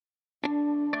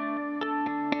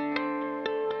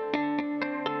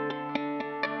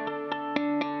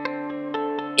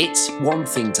It's one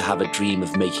thing to have a dream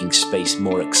of making space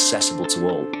more accessible to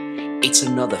all. It's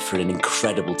another for an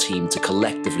incredible team to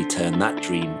collectively turn that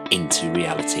dream into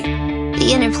reality.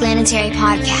 The Interplanetary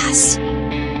Podcast.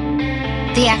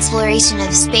 The exploration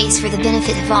of space for the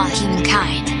benefit of all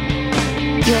humankind.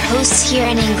 Your hosts here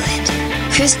in England,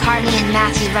 Chris Carney and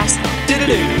Matthew Russell.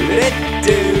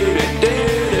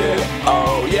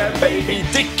 Oh yeah, baby,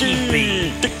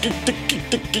 Dickie!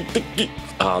 Dickie.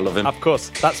 Oh, I love him. Of course,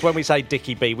 that's when we say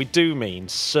Dickie B. We do mean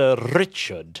Sir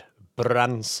Richard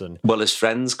Branson. Well, his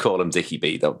friends call him Dickie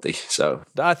B, don't they? So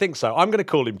I think so. I'm going to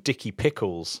call him Dickie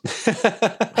Pickles.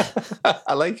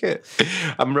 I like it.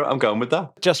 I'm going with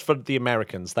that. Just for the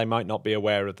Americans, they might not be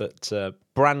aware that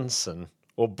Branson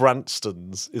or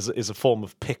Branstons is a form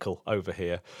of pickle over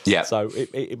here. Yeah. So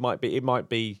it might be a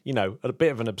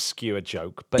bit of an obscure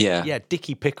joke, but yeah,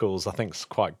 Dickie Pickles I think is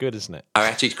quite good, isn't it? I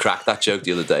actually cracked that joke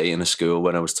the other day in a school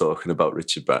when I was talking about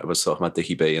I was talking about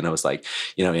Dickie B, and I was like,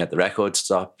 he had the record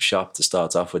shop to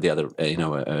start off with. The other,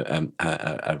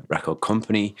 a record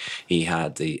company. He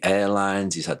had the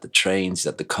airlines. He's had the trains. He's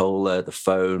had the cola, the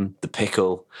phone, the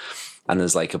pickle, and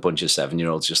there's like a bunch of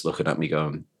 7-year-olds just looking at me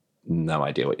going, no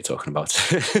idea what you're talking about.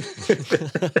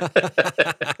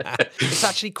 It's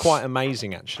actually quite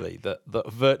amazing, actually, that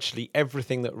virtually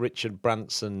everything that Richard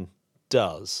Branson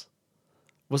does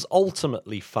was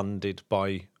ultimately funded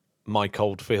by Mike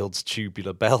Oldfield's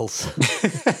Tubular Bells.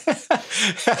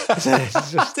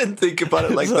 I didn't think about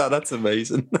it like that. That's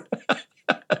amazing.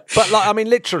 But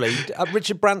literally,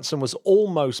 Richard Branson was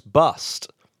almost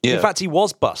bust. Yeah. In fact, he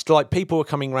was bust. Like, people were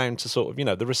coming round to sort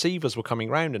of, the receivers were coming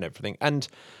round and everything.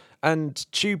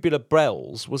 And Tubular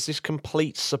Bells was this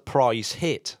complete surprise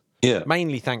hit. Yeah.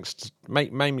 Mainly thanks to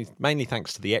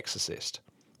The Exorcist.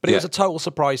 But it was a total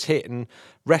surprise hit and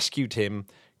rescued him,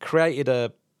 created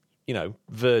a,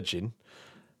 Virgin,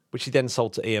 which he then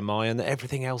sold to EMI, and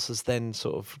everything else has then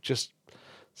sort of just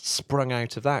sprung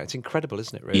out of that. It's incredible,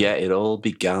 isn't it, really? Yeah, it all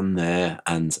began there,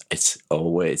 and it's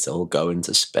all going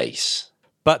to space.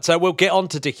 But we'll get on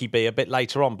to Dickie B a bit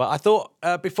later on. But I thought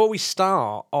before we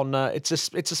start on, it's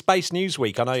a Space News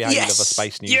Week. I know you love a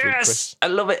Space News Week, Chris. I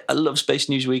love it. I love Space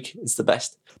News Week. It's the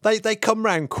best. They come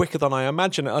round quicker than I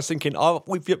imagine. I was thinking,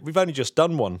 we've only just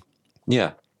done one.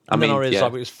 Yeah. I realised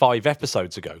it was 5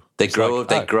 episodes ago. They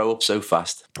grow up so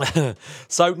fast.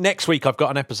 So next week I've got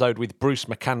an episode with Bruce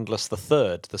McCandless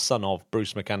III, the son of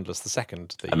Bruce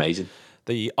McCandless II. Amazing.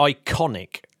 The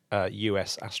iconic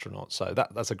US astronaut. So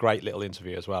that's a great little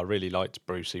interview as well. I really liked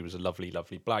Bruce. He was a lovely,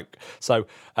 lovely bloke. So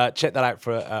check that out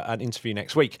for an interview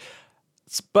next week.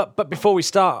 But before we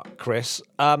start, Chris,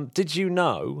 did you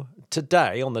know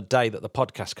today, on the day that the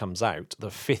podcast comes out, the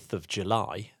 5th of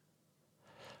July...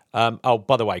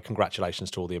 by the way,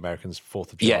 congratulations to all the Americans,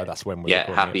 4th of July. Yeah, that's when we're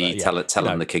recording happy. it, but tell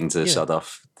them the king to sod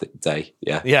off the day.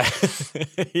 Yeah. Yeah.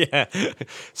 Yeah.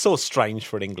 Sort of strange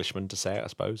for an Englishman to say it, I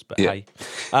suppose, but hey.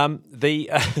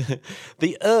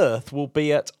 The Earth will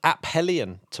be at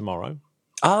Aphelion tomorrow.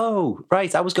 Oh,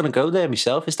 right. I was going to go there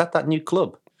myself. Is that new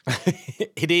club?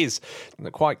 It is.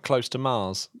 Quite close to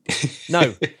Mars.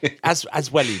 No,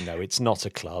 as well it's not a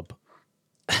club.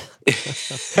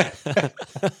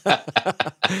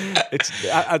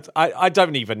 I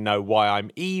don't even know why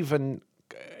I'm even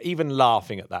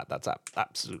laughing at that. That's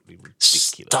absolutely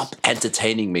ridiculous. Stop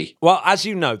entertaining me. Well, as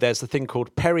you know, there's the thing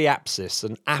called periapsis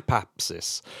and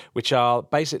apapsis, which are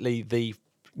basically the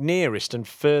nearest and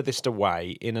furthest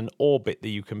away in an orbit that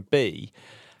you can be.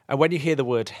 And when you hear the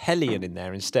word helion in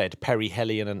there instead,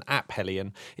 perihelion and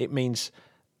aphelion, it means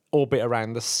orbit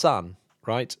around the sun,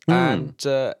 right? And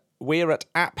we're at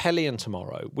Aphelion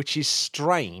tomorrow, which is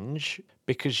strange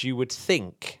because you would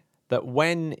think that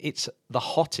when it's the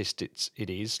hottest it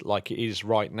is, like it is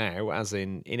right now, as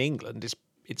in England,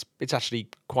 it's actually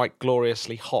quite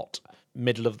gloriously hot,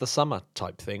 middle of the summer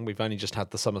type thing. We've only just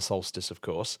had the summer solstice, of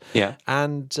course. Yeah.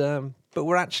 And but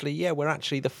we're actually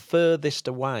the furthest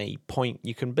away point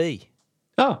you can be.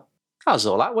 Oh, how's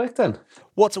all that work then?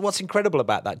 What's incredible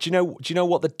about that? Do you know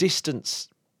what the distance?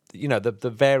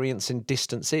 The variance in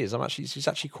distance is. It's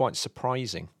actually quite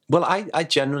surprising. Well, I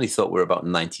generally thought we're about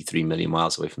 93 million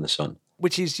miles away from the sun.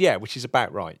 Which is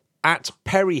about right. At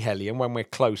perihelion, when we're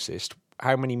closest,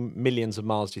 how many millions of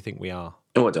miles do you think we are?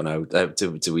 Oh, I don't know.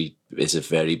 Is it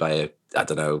vary by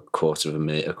quarter of a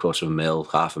mil,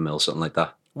 half a mil, something like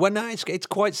that? Well, no, it's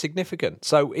quite significant.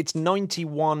 So it's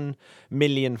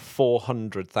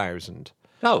 91,400,000.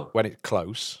 Oh, when it's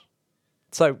close.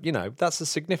 So, that's a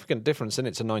significant difference, and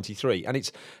it's a 93. And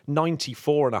it's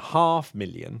 94.5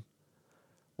 million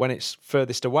when it's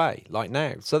furthest away, like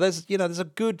now. So there's a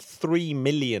good 3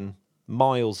 million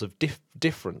miles of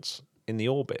difference in the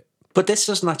orbit. But this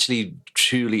doesn't actually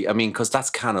truly, I mean, because that's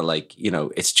kind of like,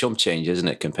 it's chump change, isn't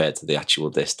it, compared to the actual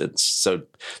distance? So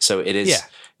it is, Yeah.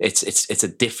 it's a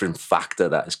different factor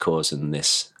that is causing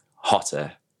this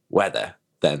hotter weather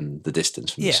than the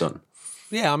distance from the sun.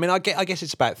 Yeah, I mean, I guess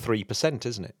it's about 3%,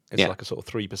 isn't it? It's like a sort of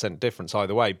 3% difference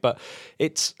either way. But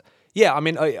it's, yeah, I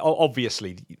mean,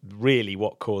 obviously, really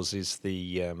what causes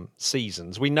the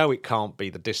seasons, we know it can't be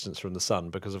the distance from the sun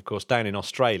because, of course, down in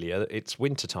Australia, it's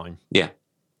wintertime. Yeah.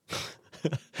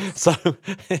 So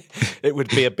it would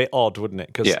be a bit odd, wouldn't it?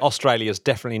 Because Australia's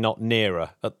definitely not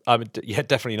nearer.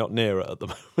 Definitely not nearer at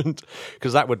the moment.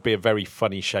 Because that would be a very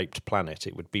funny shaped planet.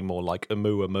 It would be more like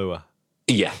Oumuamua.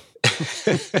 Yeah.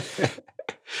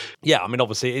 Yeah, I mean,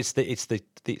 obviously, it's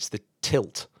the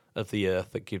tilt of the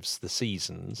Earth that gives the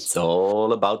seasons. It's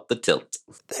all about the tilt.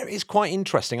 There is quite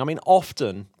interesting. I mean,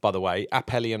 often, by the way,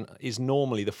 aphelion is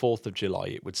normally the 4th of July,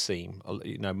 it would seem.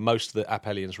 Most of the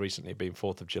aphelions recently have been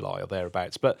 4th of July or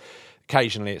thereabouts, but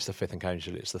occasionally it's the 5th and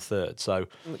occasionally it's the 3rd. So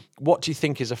what do you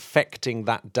think is affecting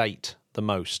that date the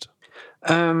most?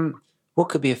 What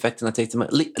could be affecting that date the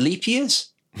most? Leap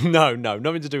years? No,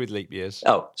 nothing to do with leap years.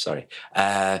 Oh, sorry.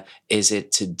 Is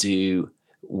it to do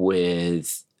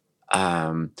with...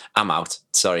 I'm out.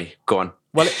 Sorry. Go on.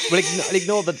 Well,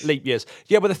 ignore the leap years.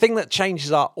 Yeah, but the thing that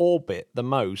changes our orbit the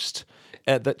most,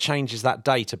 that changes that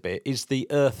date a bit, is the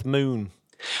Earth-Moon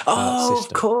system.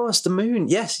 Of course, the moon.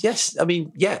 Yes. I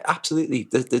mean, yeah, absolutely.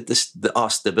 Our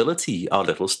stability, our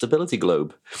little stability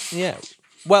globe. Yeah.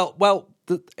 Well.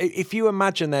 If you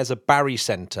imagine there's a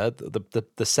barycenter,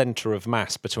 the center of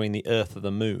mass between the Earth and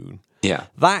the Moon,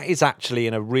 that is actually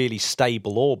in a really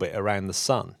stable orbit around the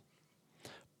Sun.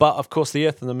 But of course, the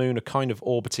Earth and the Moon are kind of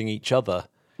orbiting each other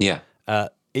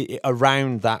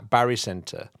around that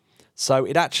barycenter. So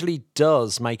it actually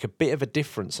does make a bit of a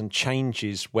difference and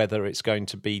changes whether it's going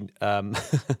to be.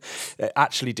 It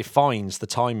actually defines the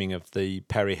timing of the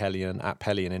perihelion,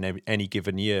 aphelion in any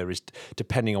given year, is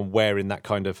depending on where in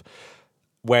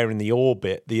the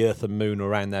orbit the Earth and Moon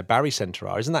around their barycenter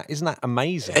are. Isn't that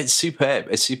amazing? It's superb.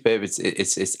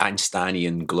 It's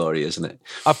Einsteinian glory, isn't it?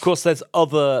 Of course, there's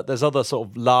other sort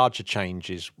of larger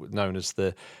changes known as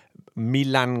the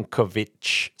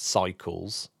Milankovitch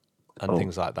cycles and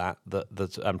things like that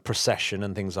and precession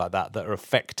and things like that are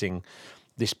affecting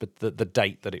the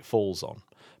date that it falls on.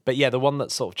 But yeah, the one that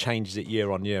sort of changes it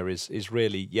year on year is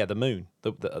really the moon,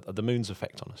 the moon's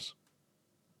effect on us.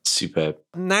 Superb.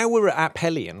 Now we're at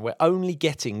aphelion, we're only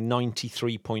getting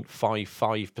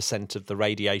 93.55% of the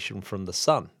radiation from the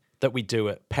sun that we do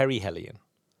at perihelion.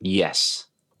 Yes.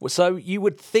 So you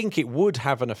would think it would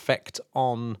have an effect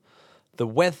on the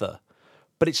weather,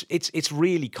 but it's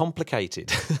really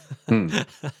complicated.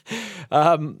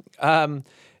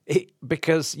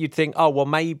 Because you'd think,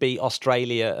 maybe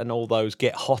Australia and all those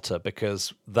get hotter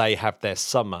because they have their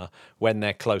summer when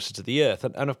they're closer to the Earth.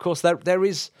 And of course, there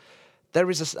is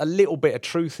a little bit of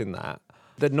truth in that.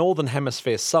 The Northern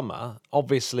Hemisphere summer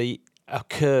obviously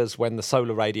occurs when the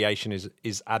solar radiation is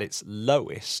at its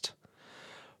lowest,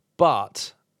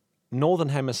 but Northern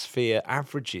Hemisphere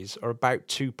averages are about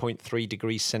 2.3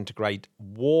 degrees centigrade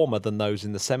warmer than those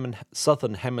in the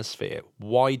Southern Hemisphere.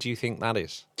 Why do you think that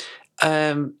is?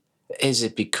 Is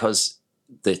it because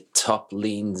the top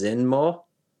leans in more?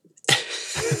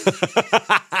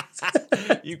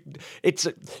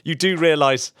 You do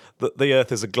realise that the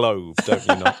Earth is a globe, don't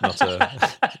you?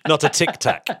 Not a tic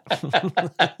tac.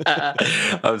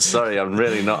 I'm sorry, I'm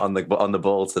really not on the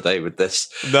ball today with this.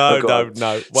 No.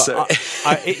 Well,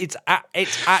 it's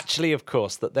actually, of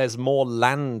course, that there's more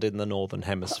land in the Northern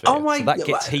Hemisphere. Oh my! So that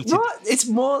gets heated.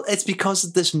 What? It's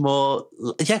because there's more.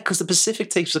 Yeah, because the Pacific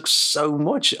takes up so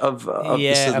much of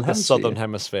the Southern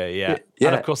Hemisphere. Yeah,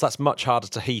 and of course that's much harder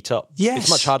to heat up. Yes, it's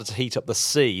much harder to heat up the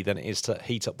sea than it is to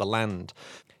heat up the land.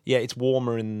 Yeah, it's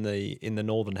warmer in the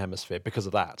Northern Hemisphere because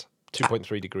of that.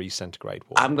 2.3 degrees centigrade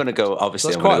warmer. I'm going to go.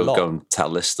 Obviously, I'm going to go and tell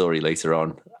this story later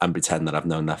on and pretend that I've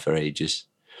known that for ages.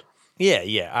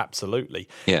 Yeah, absolutely.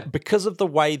 Yeah, because of the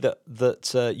way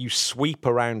that you sweep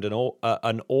around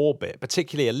an orbit,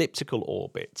 particularly elliptical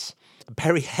orbits,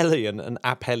 perihelion and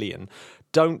aphelion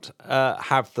don't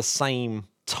have the same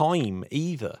time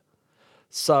either.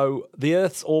 So the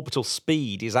Earth's orbital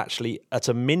speed is actually at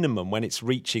a minimum when it's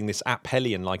reaching this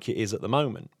aphelion like it is at the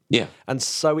moment. Yeah. And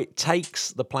so it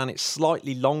takes the planet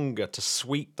slightly longer to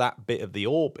sweep that bit of the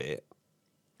orbit.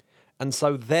 And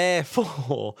so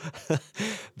therefore,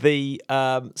 the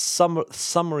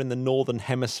summer in the Northern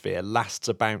Hemisphere lasts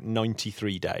about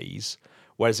 93 days,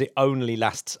 whereas it only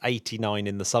lasts 89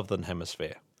 in the Southern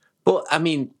Hemisphere. But I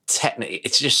mean, technically,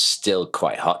 it's just still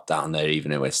quite hot down there,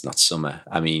 even though it's not summer.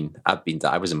 I mean, I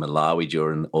was in Malawi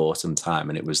during autumn time,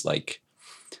 and it was like,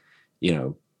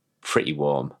 pretty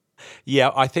warm.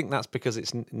 Yeah, I think that's because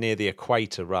it's near the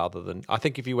equator rather than. I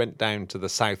think if you went down to the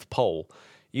South Pole,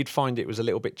 you'd find it was a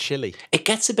little bit chilly. It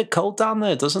gets a bit cold down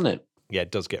there, doesn't it? Yeah,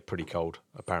 it does get pretty cold,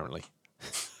 apparently.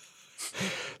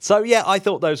 So, yeah, I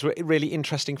thought those were really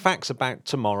interesting facts about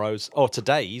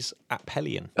today's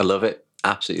aphelion. I love it.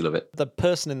 Absolutely love it. The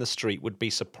person in the street would be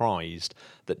surprised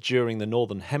that during the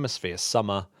Northern Hemisphere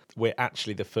summer, we're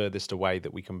actually the furthest away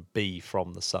that we can be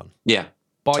from the sun. Yeah.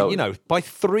 By, totally. By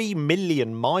 3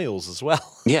 million miles as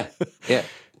well. Yeah, yeah.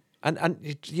 And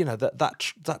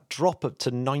that drop up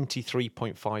to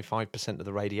 93.55% of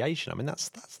the radiation. I mean, that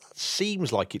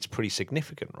seems like it's pretty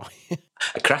significant, right?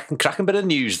 A cracking bit of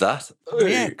news, that.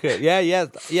 Yeah, good.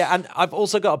 Yeah. And I've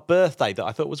also got a birthday that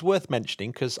I thought was worth mentioning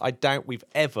because I doubt we've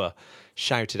ever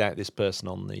shouted out this person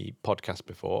on the podcast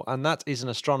before, and that is an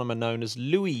astronomer known as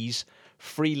Louise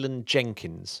Freeland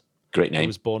Jenkins. Great name. Who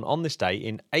was born on this day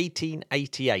in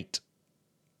 1888,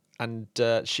 and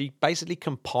she basically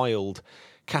compiled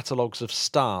catalogues of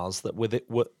stars that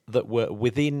were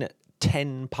within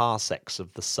 10 parsecs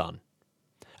of the sun.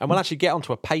 And we'll actually get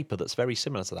onto a paper that's very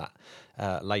similar to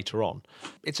that later on.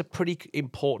 It's a pretty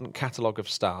important catalogue of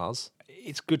stars.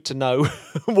 It's good to know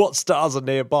what stars are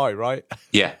nearby, right?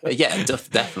 Yeah,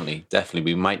 definitely.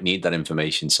 We might need that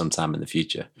information sometime in the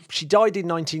future. She died in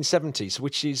 1970s,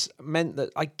 which meant that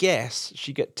I guess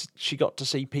she got to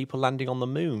see people landing on the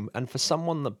moon. And for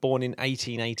someone that born in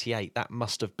 1888, that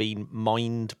must have been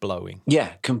mind blowing.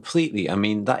 Yeah, completely. I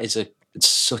mean, that is it's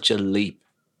such a leap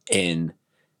in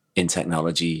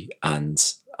technology and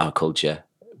our culture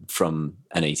from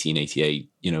an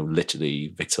 1888, literally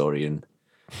Victorian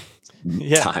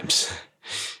times.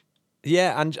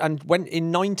 Yeah, and when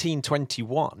in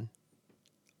 1921,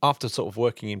 after sort of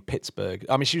working in Pittsburgh,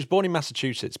 I mean, she was born in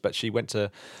Massachusetts, but she went to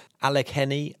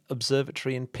Allegheny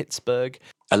Observatory in Pittsburgh.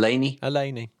 Allegheny.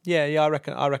 Yeah,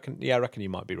 I reckon you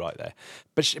might be right there.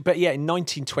 But yeah, in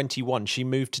 1921, she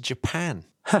moved to Japan.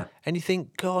 Huh. And you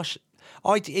think, gosh,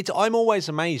 I'm always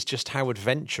amazed just how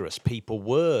adventurous people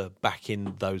were back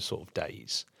in those sort of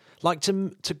days. Like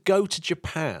to go to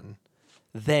Japan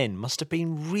then must have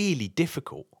been really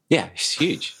difficult. Yeah, it's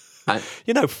huge.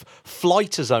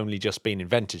 Flight has only just been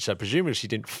invented, so presumably she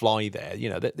didn't fly there.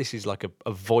 This is like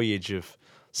a voyage of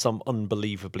some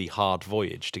unbelievably hard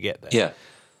voyage to get there. Yeah.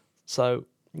 So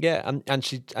yeah, and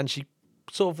she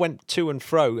sort of went to and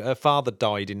fro. Her father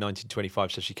died in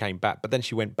 1925, so she came back, but then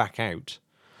she went back out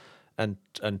and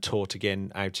taught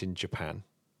again out in Japan,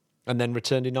 and then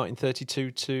returned in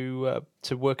 1932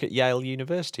 to work at Yale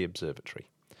University Observatory.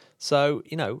 So,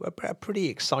 a pretty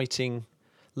exciting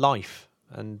life,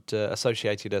 and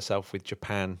associated herself with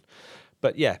Japan.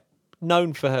 But yeah,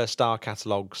 known for her star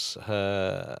catalogues,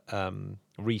 her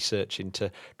research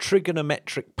into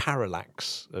trigonometric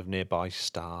parallax of nearby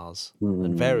stars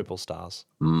and variable stars.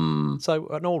 So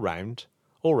an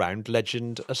all-round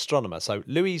legend astronomer. So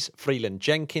Louise Freeland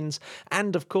Jenkins,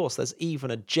 and of course there's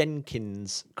even a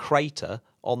Jenkins crater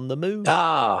on the moon.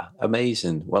 Ah,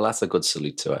 amazing. Well, that's a good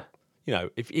salute to her.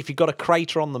 If you've got a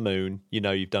crater on the moon,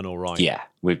 you've done all right. Yeah,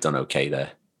 we've done okay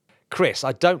there. Chris,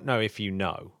 I don't know if you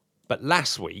know, but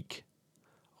last week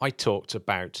I talked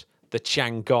about the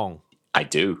Tiangong. I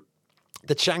do.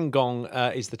 The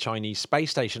Tiangong is the Chinese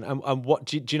space station. And what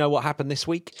do you know what happened this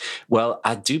week? Well,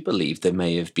 I do believe there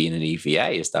may have been an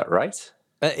EVA. Is that right?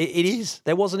 It is.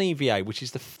 There was an EVA, which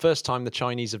is the first time the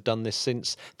Chinese have done this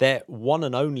since their one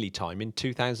and only time in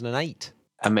 2008.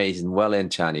 Amazing. Well in,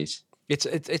 Chinese.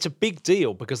 It's a big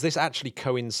deal because this actually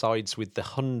coincides with the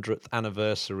 100th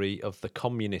anniversary of the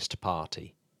Communist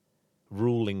Party,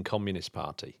 ruling Communist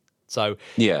Party. So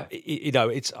yeah,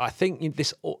 I think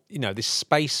this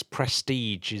space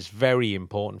prestige is very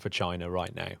important for China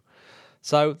right now.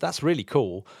 So that's really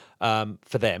cool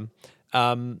for them.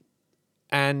 And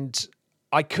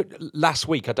last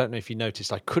week, I don't know if you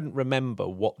noticed, I couldn't remember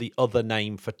what the other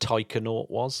name for Taikonaut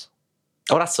was.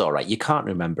 Oh, that's all right. You can't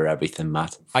remember everything,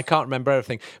 Matt. I can't remember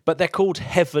everything, but they're called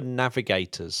Heaven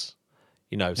Navigators.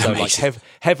 So amazing. Like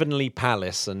Heavenly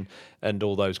Palace and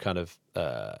all those kind of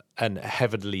and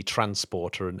Heavenly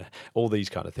Transporter and all these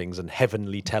kind of things and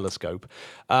Heavenly Telescope.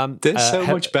 They're so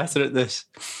much better at this.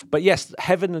 But yes,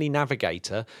 Heavenly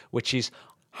Navigator, which is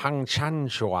Hang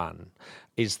Chanshuan,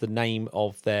 is the name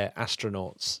of their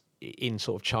astronauts in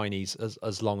sort of Chinese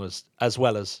as well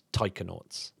as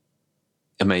taikonauts.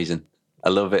 Amazing. I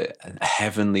love it.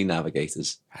 Heavenly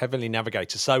Navigators. Heavenly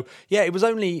Navigators. So yeah, it was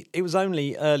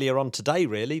only earlier on today,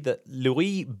 really, that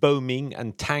Louis Boming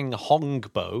and Tang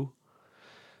Hongbo,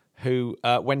 who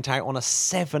went out on a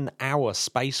 7-hour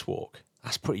spacewalk.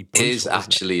 That's pretty brutal. It is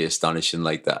actually astonishing,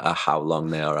 like that, how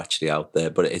long they are actually out there.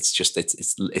 But it's just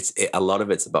a lot of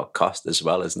it's about cost as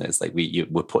well, isn't it? It's like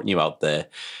we're putting you out there.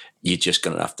 You're just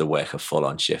going to have to work a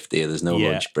full-on shift here. There's no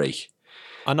lunch break.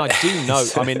 And I do know.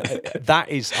 I mean,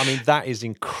 that is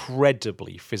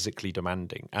incredibly physically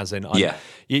demanding. As in,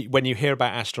 when you hear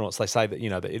about astronauts, they say that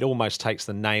that it almost takes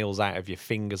the nails out of your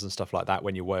fingers and stuff like that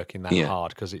when you're working that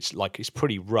hard, because it's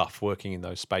pretty rough working in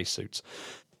those spacesuits.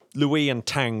 Louis and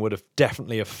Tang would have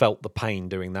definitely felt the pain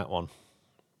doing that one.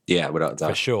 Yeah, without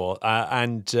doubt. For sure.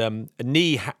 And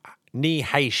Ni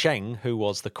Haisheng, who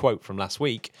was the quote from last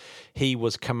week, he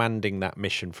was commanding that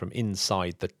mission from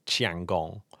inside the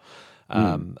Tiangong.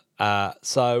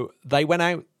 So they went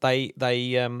out,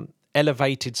 they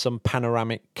elevated some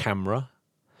panoramic camera.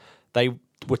 They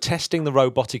were testing the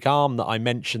robotic arm that I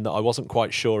mentioned that I wasn't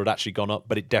quite sure had actually gone up,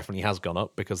 but it definitely has gone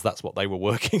up because that's what they were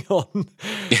working on.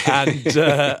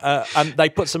 And they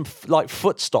put some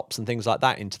foot stops and things like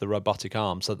that into the robotic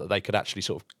arm so that they could actually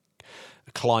sort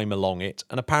of climb along it.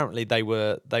 And apparently they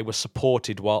were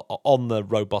supported while on the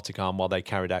robotic arm while they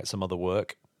carried out some other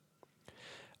work.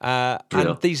 And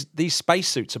these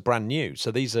spacesuits are brand new,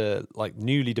 so these are like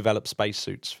newly developed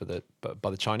spacesuits by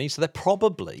the Chinese. So they're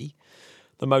probably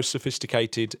the most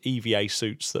sophisticated EVA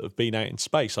suits that have been out in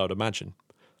space, I'd imagine.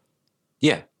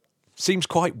 Yeah. Seems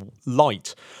quite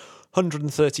light.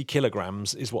 130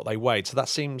 kilograms is what they weighed. So that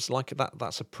seems like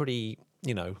that's a pretty,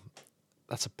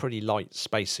 that's a pretty light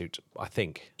spacesuit, I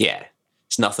think. Yeah.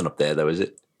 It's nothing up there though, is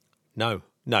it? No.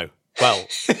 Well,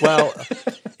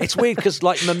 it's weird because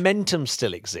momentum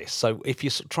still exists. So if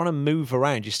you're trying to move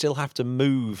around, you still have to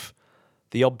move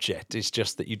the object. It's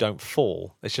just that you don't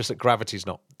fall. It's just that gravity's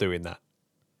not doing that.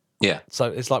 Yeah. So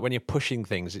it's like when you're pushing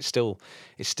things, it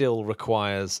still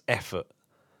requires effort.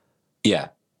 Yeah,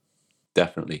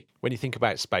 definitely. When you think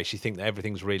about space, you think that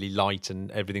everything's really light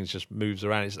and everything just moves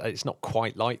around. It's not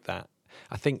quite like that.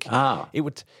 I think it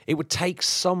would take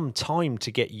some time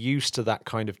to get used to that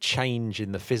kind of change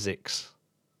in the physics.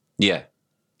 Yeah.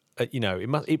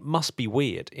 It must be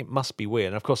weird. It must be weird.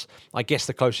 And of course, I guess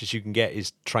the closest you can get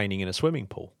is training in a swimming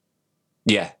pool.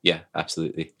 Yeah,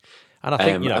 absolutely. And I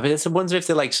think I wonder if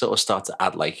they sort of start to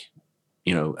add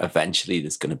eventually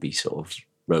there's going to be sort of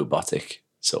robotic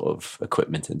sort of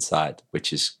equipment inside,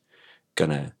 which is going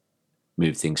to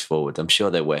move things forward. I'm sure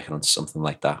they're working on something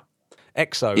like that.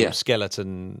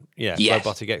 Exoskeleton,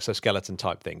 robotic exoskeleton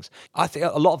type things. I think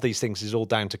a lot of these things is all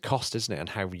down to cost, isn't it, and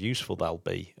how useful they'll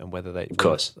be, and whether they, of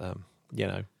course,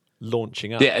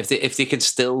 launching up. Yeah, if they can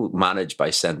still manage by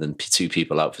sending 2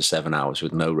 people out for 7 hours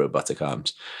with no robotic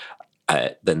arms,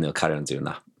 then they'll carry on doing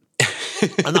that.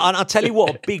 And I'll tell you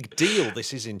what a big deal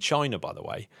this is in China, by the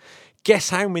way.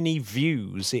 Guess how many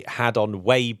views it had on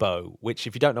Weibo, which,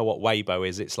 if you don't know what Weibo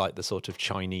is, it's like the sort of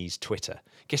Chinese Twitter.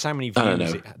 Guess how many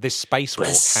views this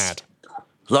spacewalk had?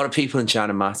 A lot of people in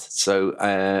China, Matt. So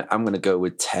I'm going to go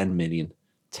with 10 million.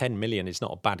 10 million is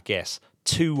not a bad guess.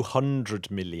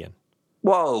 200 million.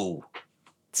 Whoa.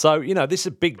 So, this is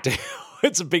a big deal.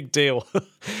 It's a big deal.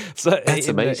 So That's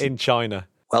amazing. In China.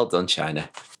 Well done,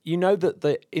 China. You know that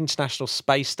the International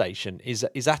Space Station is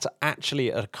at actually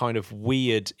a kind of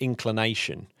weird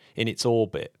inclination in its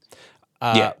orbit,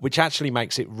 which actually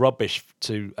makes it rubbish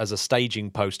as a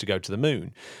staging post to go to the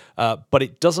moon. But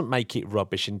it doesn't make it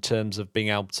rubbish in terms of being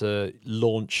able to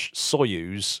launch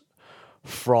Soyuz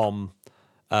from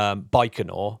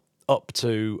Baikonur up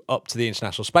to the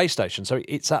International Space Station. So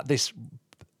it's at this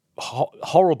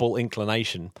horrible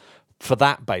inclination for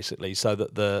that, basically, so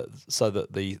that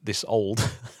this old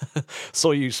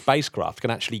Soyuz spacecraft can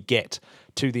actually get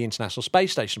to the International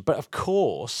Space Station. But of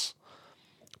course,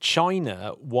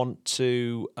 China want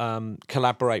to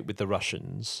collaborate with the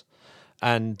Russians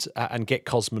and get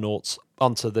cosmonauts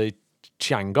onto the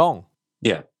Tiangong.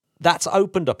 Yeah, that's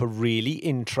opened up a really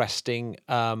interesting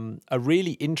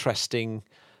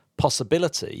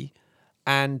possibility.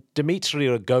 And Dmitry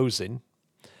Rogozin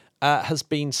has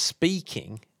been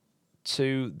speaking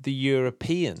to the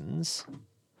Europeans,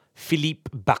 Philippe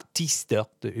Baptiste,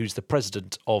 who's the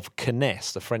president of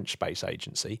CNES, the French space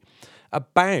agency,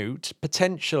 about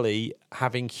potentially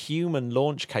having human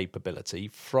launch capability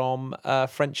from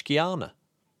French Guiana.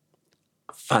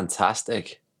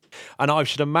 Fantastic. And I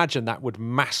should imagine that would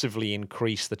massively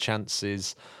increase the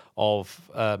chances of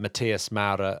Matthias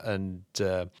Maurer and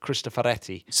Christopher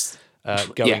Reti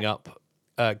going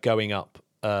up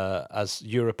as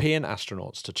European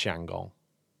astronauts to Tiangong.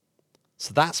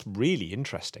 So that's really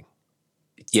interesting.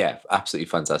 Yeah, absolutely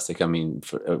fantastic. I mean,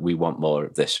 we want more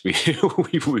of this. We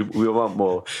want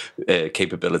more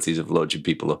capabilities of launching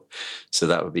people up. So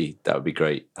that would be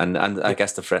great. And I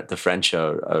guess the French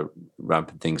are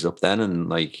ramping things up then. And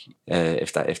like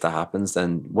if that happens,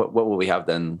 then what will we have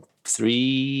then?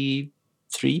 Three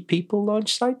people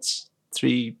launch sites,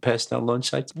 3 personnel launch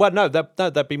sites. Well, no,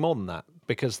 there'd be more than that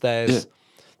because there'll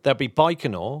be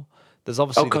Baikonur. There's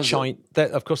obviously the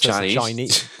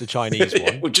Chinese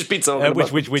one. We've just been talking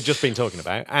about which we've just been talking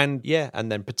about, and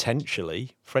then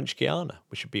potentially French Guiana,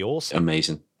 which would be awesome.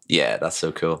 Amazing. Yeah, that's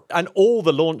so cool. And all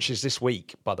the launches this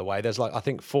week, by the way, there's like I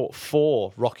think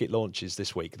four rocket launches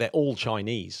this week. They're all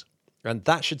Chinese, and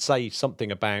that should say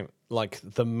something about like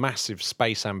the massive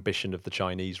space ambition of the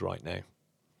Chinese right now.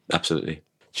 Absolutely.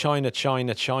 China.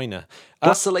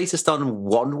 What's the latest on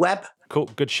OneWeb? Cool,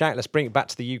 good shout. Let's bring it back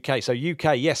to the UK. So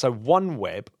so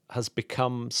OneWeb has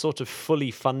become sort of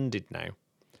fully funded now.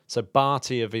 So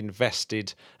Bharti have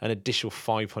invested an additional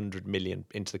 500 million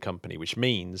into the company, which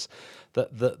means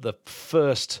that the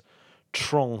first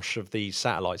tranche of these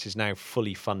satellites is now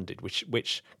fully funded,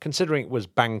 which considering it was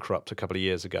bankrupt a couple of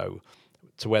years ago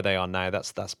to where they are now,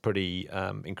 that's pretty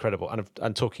incredible.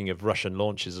 And talking of Russian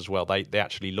launches as well, they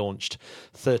actually launched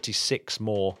 36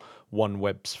 more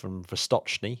OneWebs from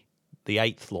Vostochny, the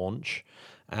 8th launch,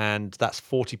 and that's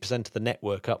 40% of the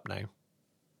network up now.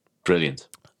 Brilliant.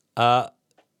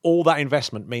 All that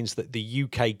investment means that the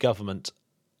UK government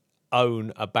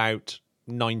own about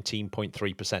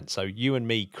 19.3%. So you and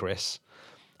me, Chris,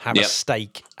 have a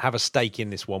stake in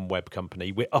this OneWeb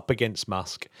company. We're up against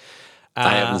Musk.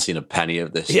 I haven't seen a penny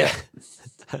of this yet.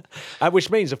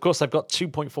 Which means, of course, they've got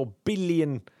 $2.4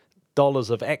 billion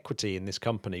of equity in this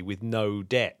company with no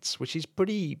debts, which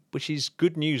is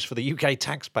good news for the UK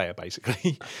taxpayer,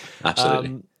 basically.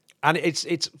 Absolutely. And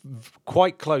it's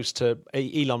quite close to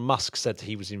Elon Musk said that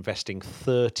he was investing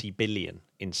 30 billion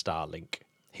in Starlink,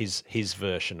 his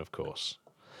version, of course.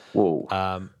 Whoa.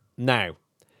 Now,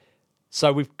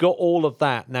 so we've got all of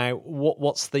that. Now,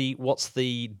 what's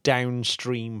the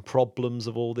downstream problems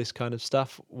of all this kind of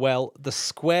stuff? Well, the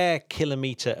Square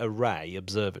Kilometre Array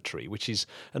Observatory, which is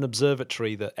an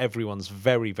observatory that everyone's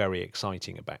very, very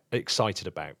excited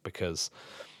about because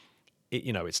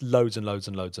it's loads and loads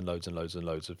and loads and loads and loads and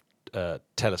loads of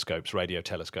telescopes, radio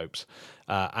telescopes,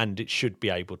 and it should be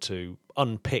able to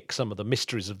unpick some of the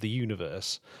mysteries of the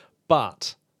universe.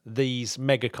 But these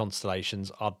mega constellations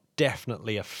are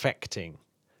definitely affecting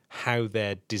how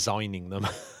they're designing them.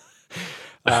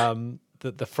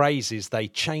 The phrase is they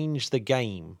change the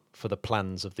game for the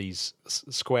plans of these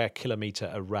Square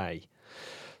Kilometre Array.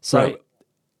 So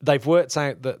they've worked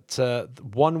out that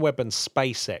OneWeb and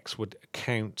SpaceX would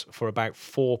account for about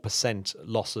 4%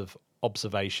 loss of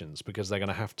observations because they're going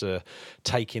to have to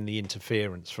take in the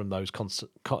interference from those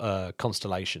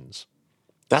constellations.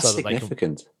 That's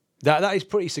significant. That is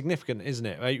pretty significant, isn't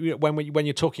it? When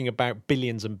you're talking about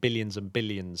billions and billions and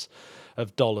billions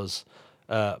of dollars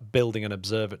building an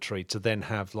observatory to then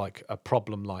have like a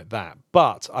problem like that.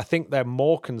 But I think they're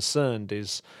more concerned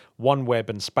is OneWeb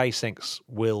and SpaceX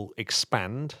will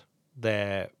expand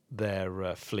their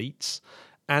fleets.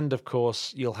 And of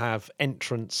course, you'll have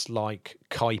entrants like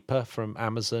Kuiper from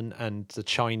Amazon and the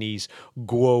Chinese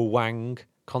Guowang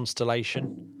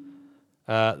constellation.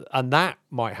 And that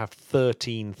might have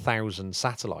 13,000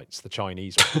 satellites, the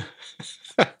Chinese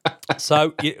one.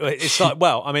 So it's like,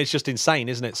 well, I mean, it's just insane,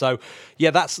 isn't it? So,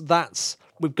 yeah, that's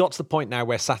we've got to the point now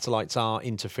where satellites are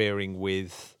interfering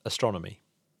with astronomy.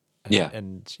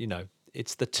 And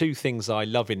it's the two things I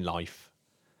love in life,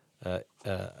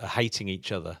 hating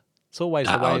each other. It's always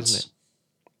the way, isn't it?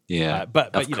 Yeah,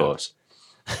 but of course.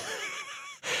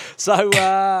 So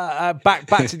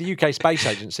back to the UK Space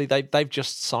Agency, they've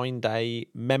just signed a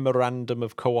memorandum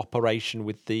of cooperation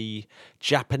with the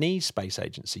Japanese Space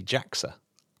Agency, JAXA,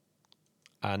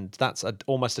 and that's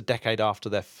almost a decade after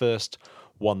their first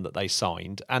one that they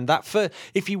signed. And that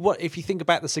if you think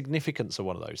about the significance of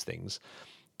one of those things,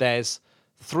 there's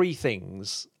 3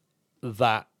 things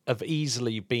that have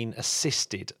easily been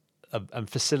assisted and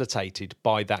facilitated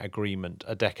by that agreement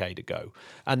a decade ago,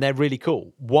 and they're really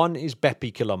cool. One is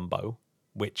Bepi Colombo,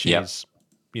 which is,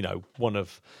 one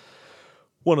of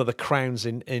the crowns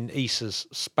in ESA's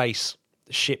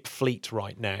spaceship fleet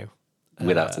right now,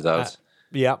 without a doubt.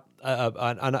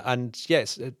 And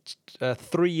yes,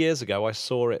 3 years ago I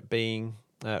saw it being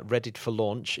readied for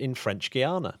launch in French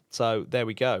Guiana. So there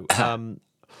we go.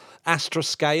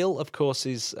 Astroscale, of course,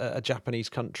 is a Japanese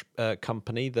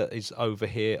company that is over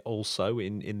here also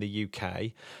in the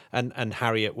UK, and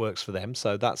Harriet works for them.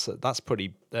 So that's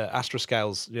pretty.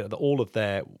 Astroscale's, a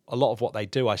lot of what they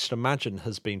do, I should imagine,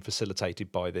 has been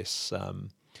facilitated by this,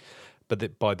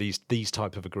 by these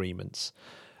type of agreements.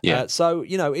 Yeah. So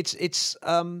it's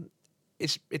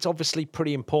obviously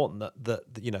pretty important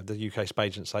that the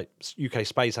UK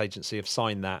Space Agency have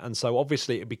signed that, and so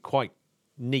obviously it'd be quite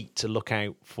neat to look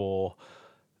out for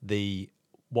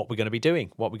what we're going to be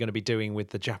doing with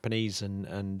the Japanese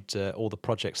and all the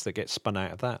projects that get spun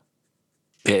out of that.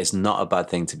 Yeah, it's not a bad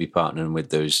thing to be partnering with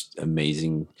those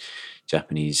amazing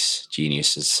Japanese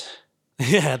geniuses.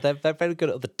 Yeah, they're very good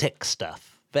at the tech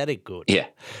stuff. Very good. Yeah.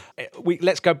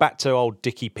 Let's go back to old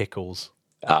Dickie Pickles.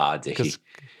 Ah, Dickie.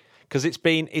 Because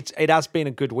it has been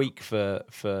a good week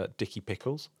for Dickie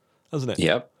Pickles, hasn't it?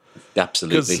 Yep,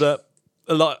 absolutely. Because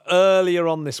a lot earlier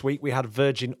on this week, we had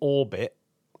Virgin Orbit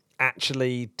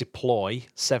actually deploy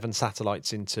 7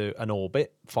 satellites into an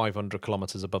orbit 500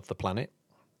 kilometers above the planet.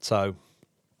 So,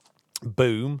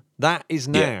 boom. That is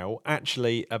now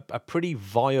actually a pretty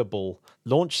viable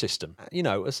launch system.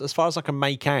 As far as I can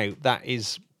make out, that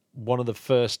is one of the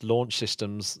first launch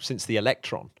systems since the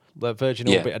Electron. The Virgin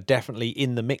Orbit are definitely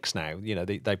in the mix now.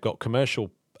 They've got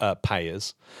commercial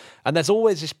payers, and there's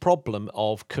always this problem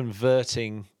of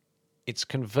converting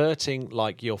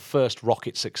like your first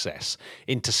rocket success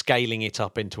into scaling it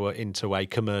up into a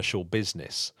commercial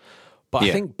business. But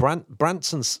I think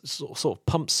Branson's sort of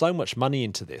pumped so much money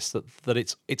into this that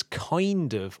it's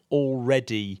kind of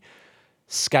already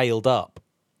scaled up.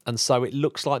 And so it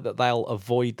looks like that they'll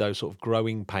avoid those sort of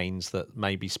growing pains that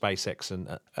maybe SpaceX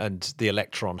and the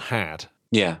Electron had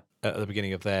at the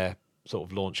beginning of their sort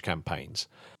of launch campaigns.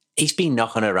 He's been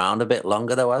knocking around a bit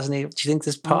longer, though, hasn't he? Do you think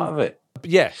there's part of it?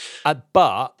 Yeah,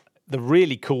 but the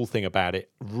really cool thing about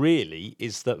it really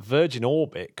is that Virgin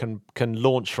Orbit can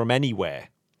launch from anywhere,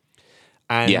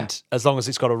 and as long as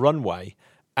it's got a runway.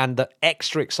 And the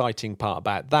extra exciting part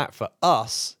about that for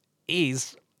us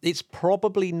is it's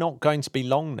probably not going to be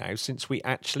long now since we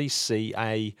actually see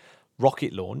a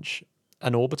rocket launch,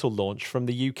 an orbital launch from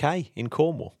the UK in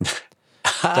Cornwall.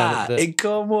 In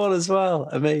Cornwall as well.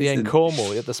 Amazing. Yeah, in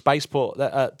Cornwall at the spaceport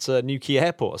at Newquay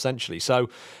Airport, essentially. So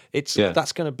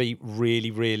that's going to be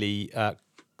really, really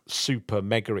super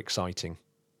mega exciting,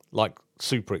 like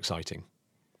super exciting.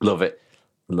 Love it.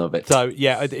 So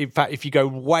yeah, in fact, if you go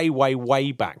way, way,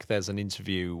 way back, there's an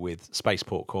interview with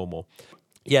Spaceport Cornwall.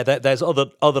 Yeah, there's other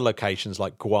locations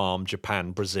like Guam,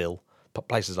 Japan, Brazil,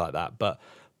 places like that. But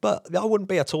I wouldn't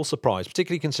be at all surprised,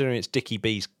 particularly considering it's Dickie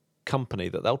B's company,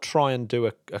 that they'll try and do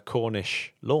a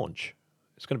Cornish launch.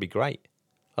 It's going to be great.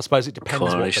 I suppose it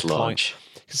depends Cornish what the launch,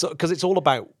 because it's all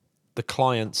about the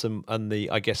clients and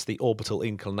the orbital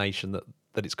inclination that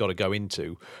it's got to go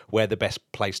into, where the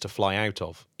best place to fly out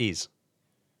of is.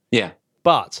 Yeah.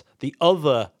 But the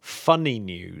other funny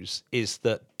news is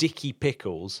that Dickie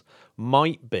Pickles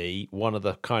might be one of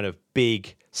the kind of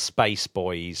big space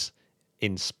boys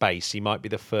in space. He might be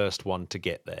the first one to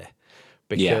get there.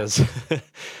 Because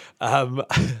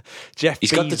Jeff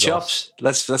He's Bezos, got the chops.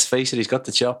 Let's face it, he's got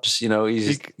the chops. He's got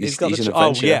an the adventurer.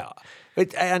 Oh yeah,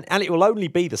 and it will only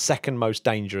be the second most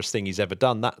dangerous thing he's ever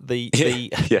done. That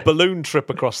the balloon trip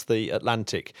across the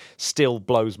Atlantic still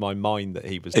blows my mind. That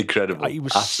he was incredible. He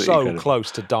was Absolutely so incredible.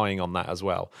 Close to dying on that as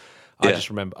well.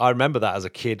 I remember that as a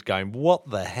kid, going, "What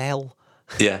the hell?"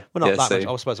 Yeah, well, not that same.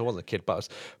 much. I suppose I wasn't a kid,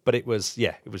 but it was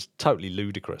totally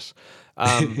ludicrous.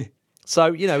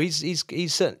 So he's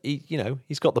got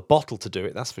the bottle to do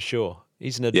it. That's for sure.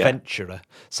 He's an adventurer.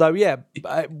 So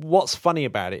what's funny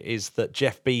about it is that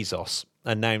Jeff Bezos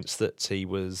announced that he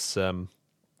was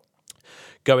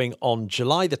going on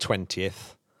July the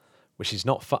 20th, which is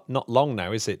not long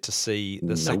now, is it, to see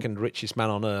the second richest man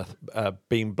on Earth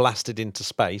being blasted into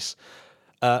space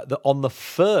on the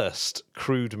first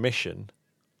crewed mission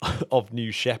of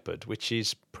New Shepard, which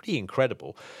is pretty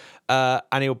incredible.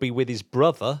 And he'll be with his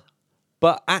brother.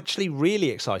 But actually,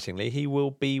 really excitingly, he will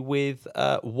be with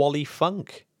Wally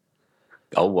Funk.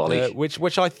 Oh, Wally.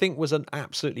 Which I think was an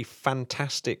absolutely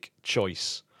fantastic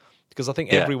choice. Because I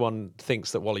think everyone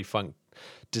thinks that Wally Funk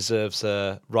deserves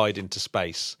a ride into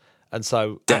space. And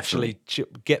so actually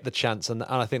get the chance. And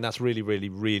I think that's really, really,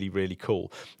 really, really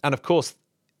cool. And of course,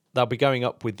 they'll be going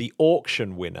up with the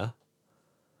auction winner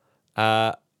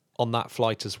on that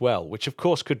flight as well, which of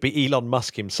course could be Elon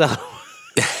Musk himself.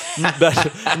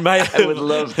 I would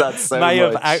love that so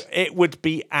much. It would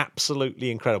be absolutely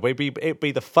incredible. It'd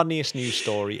be the funniest news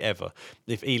story ever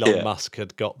if Elon Musk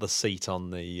had got the seat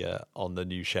on the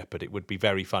New Shepard. It would be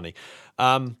very funny.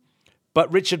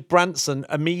 But Richard Branson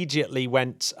immediately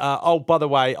went, oh, by the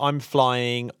way, I'm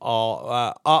flying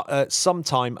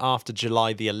sometime after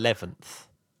July the 11th.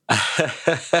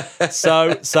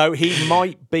 So he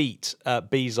might beat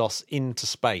Bezos into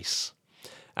space.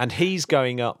 And he's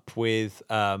going up with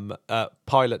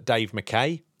pilot Dave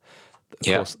McKay, of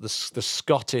course, the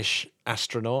Scottish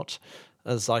astronaut,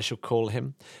 as I shall call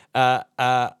him.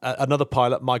 Another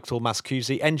pilot, Michael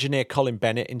Mascuzzi, engineer Colin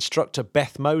Bennett, instructor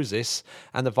Beth Moses,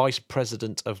 and the Vice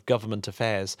President of Government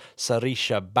Affairs,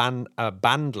 Sarisha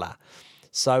Bandla.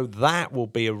 So that will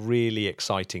be a really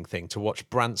exciting thing to watch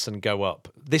Branson go up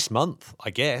this month,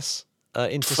 I guess,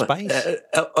 into space.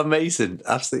 Amazing,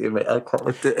 absolutely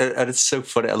amazing. And it's so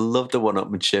funny. I love the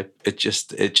one-upmanship. It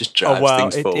just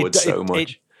drives things forward so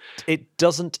much. It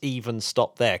doesn't even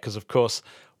stop there because, of course,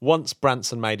 once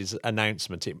Branson made his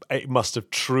announcement, it must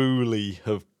have truly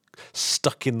have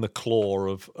stuck in the claw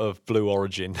of Blue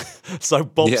Origin. So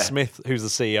Bob Smith, who's the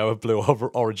CEO of Blue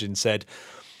Origin, said,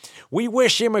 "We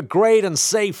wish him a great and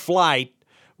safe flight,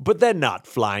 but they're not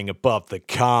flying above the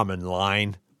Kármán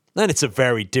line. Then it's a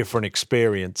very different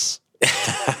experience."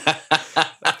 The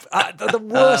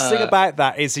worst thing about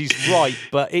that is he's right,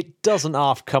 but it doesn't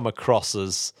half come across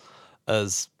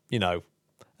as you know,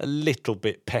 a little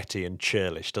bit petty and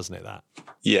churlish, doesn't it, that?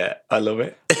 Yeah, I love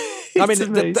it. I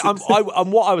mean,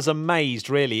 what I was amazed,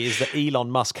 really, is that Elon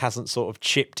Musk hasn't sort of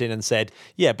chipped in and said,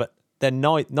 yeah, but they're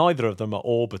neither of them are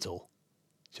orbital.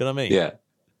 Do you know what I mean?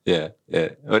 Yeah.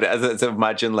 But to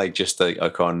imagine, like, just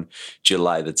like on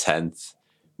July the 10th,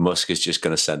 Musk is just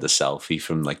going to send a selfie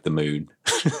from, like, the moon.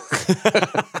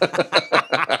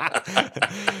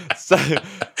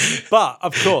 But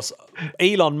of course,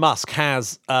 Elon Musk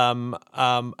has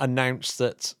announced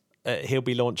that he'll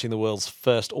be launching the world's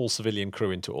first all-civilian crew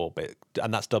into orbit,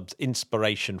 and that's dubbed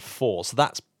Inspiration 4. So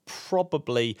that's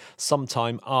probably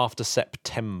sometime after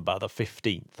September the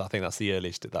 15th. I think that's the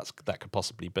earliest that could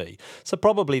possibly be. So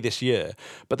probably this year.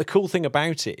 But the cool thing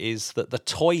about it is that the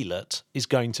toilet is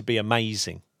going to be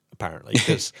amazing, apparently,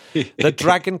 because the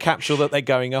Dragon capsule that they're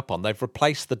going up on, they've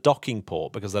replaced the docking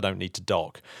port because they don't need to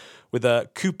dock with a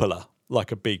cupola,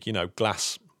 like a big,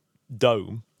 glass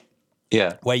dome.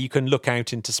 Yeah. Where you can look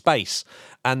out into space.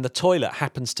 And the toilet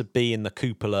happens to be in the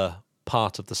cupola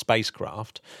part of the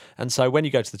spacecraft. And so when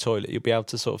you go to the toilet, you'll be able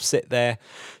to sort of sit there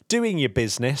doing your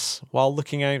business while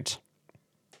looking out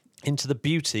into the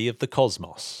beauty of the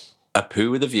cosmos. A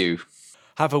poo with a view.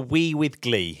 Have a wee with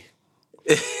glee.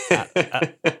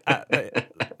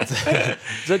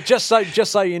 So just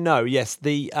so you know, yes,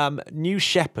 the New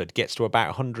Shepard gets to about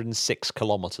 106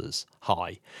 kilometres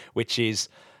high, which is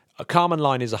a Kármán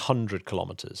line is 100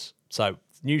 kilometres. So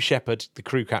New Shepard, the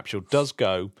crew capsule, does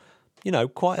go,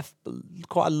 quite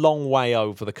a long way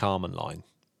over the Kármán line.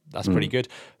 That's pretty good.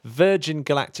 Virgin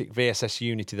Galactic VSS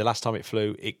Unity, the last time it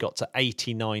flew, it got to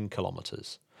 89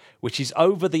 kilometres, which is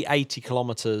over the 80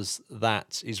 kilometres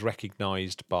that is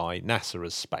recognised by NASA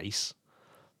as space,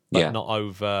 but not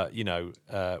over,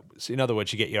 so in other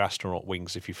words, you get your astronaut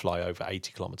wings if you fly over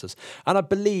 80 kilometres. And I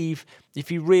believe if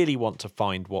you really want to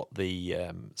find what the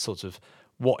sort of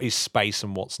what is space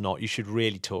and what's not, you should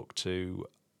really talk to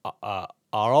our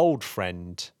old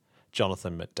friend,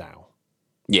 Jonathan McDowell.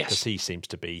 Yes. Because he seems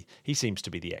to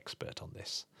be the expert on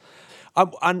this.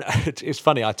 And it's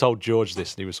funny, I told George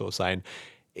this and he was sort of saying,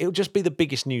 it would just be the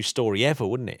biggest news story ever,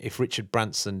 wouldn't it? If Richard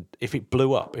Branson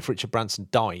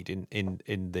died in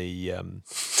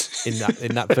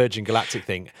that Virgin Galactic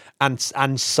thing,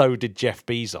 and so did Jeff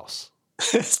Bezos.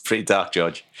 It's pretty dark,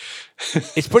 George.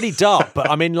 It's pretty dark, but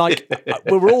I mean, like,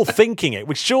 we're all thinking it.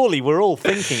 We're all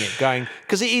thinking it, going,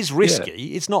 because it is risky.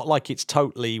 Yeah. It's not like it's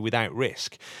totally without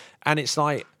risk, and it's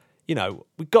like, we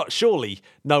got, surely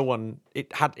no one,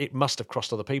 it must have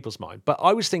crossed other people's mind. But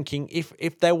I was thinking,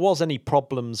 if there was any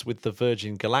problems with the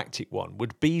Virgin Galactic one,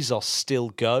 would Bezos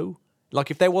still go?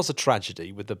 Like, if there was a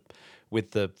tragedy with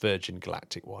the Virgin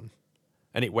Galactic one,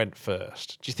 and it went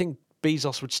first, do you think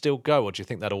Bezos would still go, or do you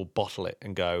think they'd all bottle it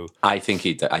and go? I think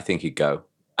he'd go. I think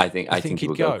he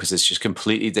would go because it's just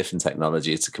completely different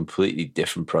technology. It's a completely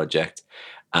different project,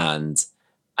 and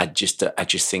I just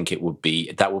think it would be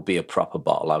a proper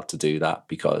bottle out to do that,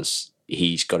 because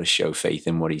he's got to show faith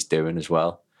in what he's doing as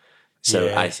well. So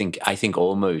yeah. I think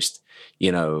almost,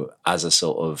 as a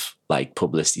sort of like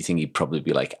publicity thing, he'd probably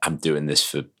be like, I'm doing this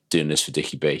for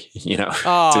Dickie B,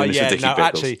 Oh, yeah, no,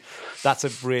 actually, that's a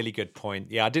really good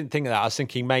point. Yeah, I didn't think of that. I was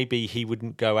thinking maybe he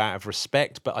wouldn't go out of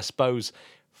respect, but I suppose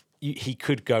he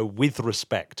could go with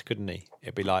respect, couldn't he?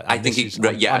 It'd be like, I think he'd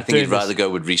rather go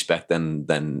with respect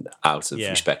than out of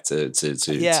respect to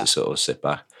sort of sit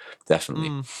back.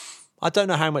 Definitely. I don't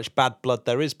know how much bad blood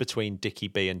there is between Dickie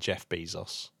B and Jeff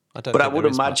Bezos. I don't. But I think would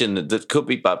there is imagine that there could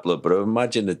be bad blood, but I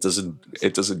imagine it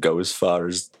doesn't go as far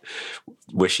as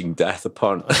wishing death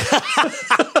upon.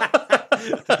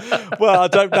 Well, I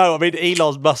don't know. I mean,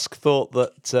 Elon Musk thought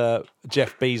that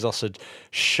Jeff Bezos had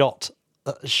shot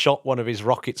one of his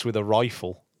rockets with a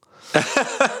rifle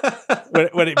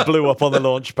when it blew up on the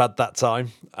launch pad that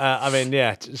time. I mean,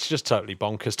 yeah, it's just totally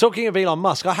bonkers. Talking of Elon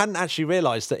Musk, I hadn't actually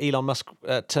realised that Elon Musk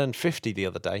turned 50 the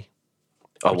other day.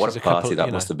 Oh, what a party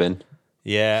that must have been.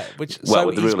 Yeah. With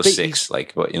the rule of six,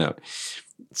 but,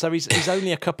 So he's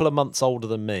only a couple of months older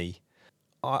than me.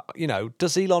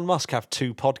 Does Elon Musk have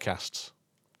 2 podcasts?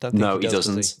 Don't think No, he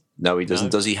doesn't. Does he? No, he doesn't.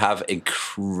 No? Does he have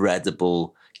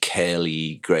incredible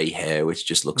curly grey hair, which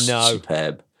just looks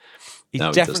superb? He's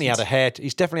definitely had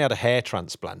a hair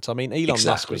transplant. I mean, Elon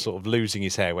Musk was sort of losing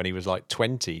his hair when he was like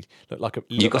 20. Looked like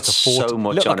you got so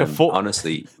much on him.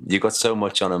 Honestly, you got so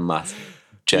much on him, Matt.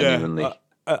 Genuinely. Yeah,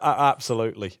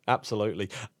 absolutely.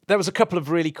 There was a couple of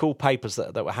really cool papers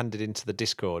that were handed into the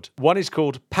Discord. One is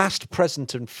called Past,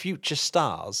 Present and Future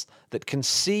Stars That Can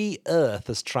See Earth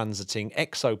as Transiting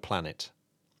Exoplanet.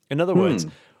 In other words,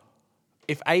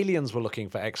 if aliens were looking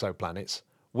for exoplanets,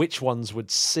 which ones would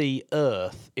see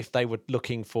Earth if they were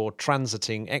looking for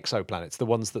transiting exoplanets, the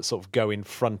ones that sort of go in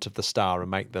front of the star and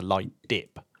make the light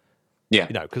dip? Yeah.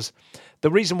 Because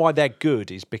the reason why they're good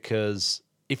is because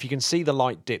if you can see the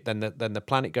light dip, then the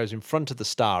planet goes in front of the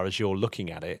star as you're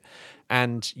looking at it,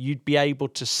 and you'd be able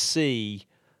to see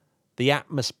the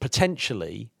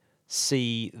potentially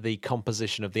see the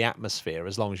composition of the atmosphere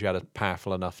as long as you had a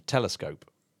powerful enough telescope.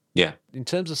 Yeah. In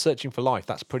terms of searching for life,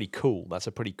 that's pretty cool. That's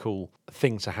a pretty cool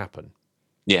thing to happen.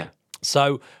 Yeah.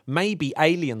 So maybe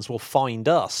aliens will find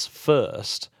us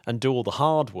first and do all the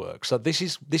hard work. So this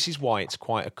is why it's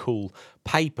quite a cool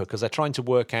paper, because they're trying to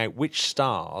work out which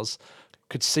stars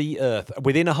could see Earth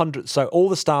within 100. So all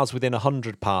the stars within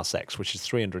 100 parsecs, which is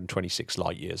 326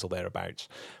 light years or thereabouts,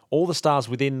 all the stars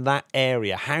within that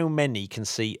area, how many can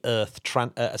see Earth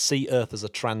as a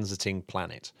transiting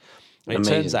planet? And it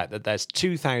turns out that there's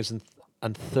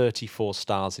 2,034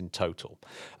 stars in total.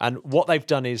 And what they've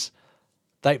done is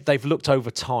they've looked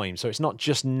over time. So it's not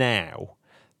just now.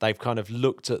 They've kind of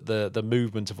looked at the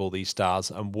movement of all these stars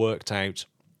and worked out,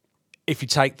 if you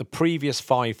take the previous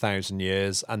 5,000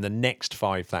 years and the next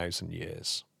 5,000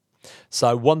 years.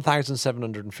 So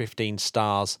 1,715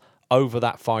 stars over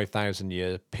that 5,000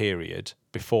 year period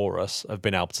before us have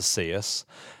been able to see us.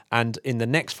 And in the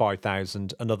next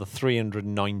 5,000, another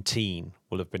 319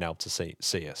 will have been able to see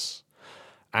us.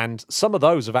 And some of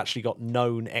those have actually got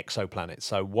known exoplanets.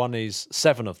 So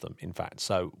 7 of them, in fact.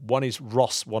 So one is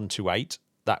Ross 128.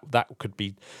 That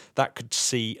could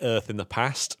see Earth in the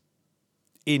past.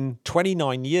 In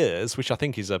 29 years, which I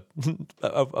think is a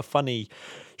funny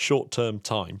short-term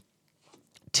time,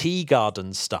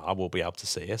 Teegarden star will be able to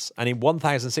see us. And in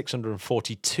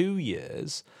 1,642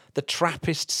 years, the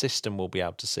TRAPPIST system will be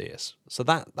able to see us. So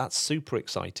that's super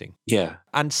exciting. Yeah.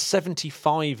 And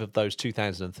 75 of those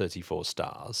 2,034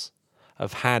 stars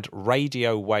have had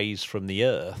radio waves from the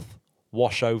Earth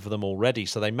wash over them already.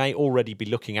 So they may already be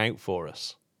looking out for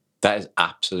us. That is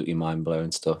absolutely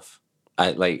mind-blowing stuff.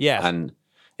 And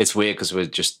it's weird because we're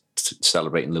just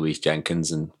celebrating Louise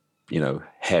Jenkins, and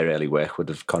her early work would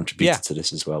have contributed to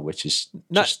this as well, which is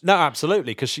no,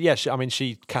 absolutely, because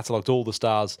she catalogued all the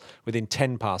stars within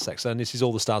 10 parsecs, and this is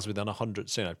all the stars within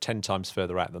 100, 10 times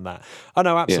further out than that. Oh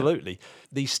no, absolutely. Yeah.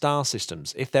 These star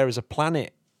systems, if there is a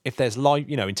planet, if there's life,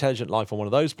 intelligent life on one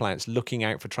of those planets looking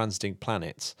out for transiting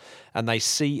planets, and they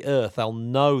see Earth, they'll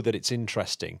know that it's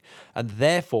interesting, and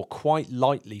therefore quite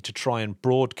likely to try and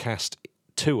broadcast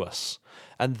to us.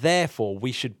 And therefore,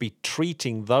 we should be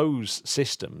treating those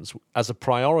systems as a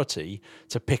priority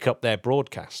to pick up their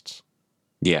broadcasts.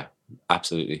 Yeah,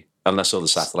 absolutely. Unless all the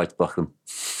satellites block them.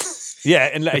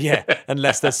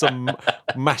 Unless there's some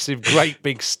massive, great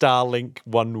big Starlink,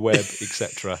 OneWeb,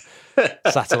 etc.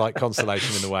 satellite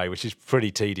constellation in the way, which is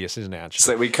pretty tedious, isn't it? Actually,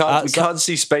 so we can't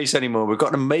see space anymore. We've got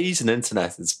an amazing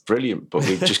internet; it's brilliant, but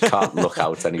we just can't look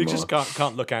out anymore. We just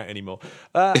can't look out anymore.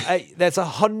 There's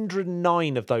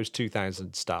 109 of those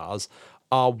 2,000 stars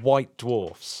are white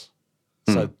dwarfs,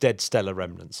 so dead stellar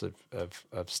remnants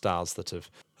of stars that have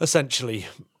essentially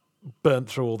burnt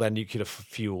through all their nuclear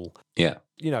fuel. Yeah.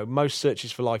 Most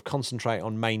searches for life concentrate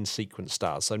on main sequence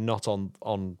stars, so not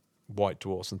on white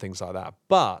dwarfs and things like that.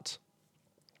 But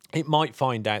it might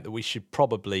find out that we should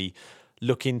probably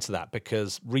look into that,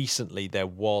 because recently there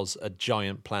was a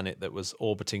giant planet that was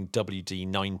orbiting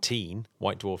WD-19,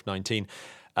 White Dwarf 19,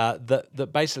 that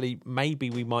basically maybe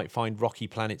we might find rocky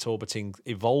planets orbiting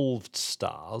evolved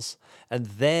stars, and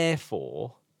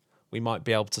therefore we might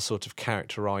be able to sort of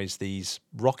characterize these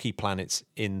rocky planets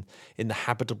in the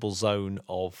habitable zone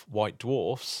of white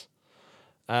dwarfs,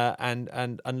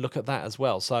 and look at that as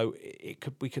well. So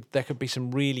there could be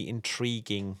some really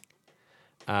intriguing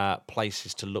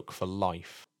places to look for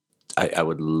life. I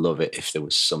would love it if there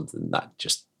was something that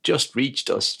just reached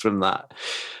us from that.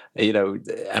 You know,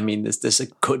 I mean, there's a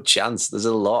good chance. There's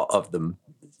a lot of them.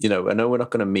 You know, I know we're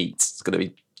not going to meet. It's going to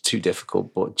be too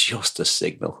difficult, but just a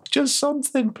signal, just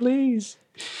something, please.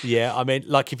 Yeah, I mean,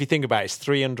 like if you think about it, it's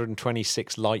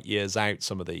 326 light years out,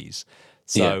 some of these.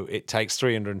 So it takes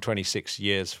 326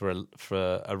 years for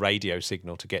a radio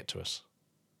signal to get to us.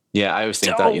 Yeah, I always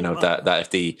think that, you know, that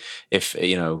if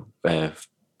you know,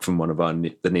 from one of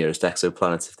the nearest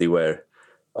exoplanets, if they were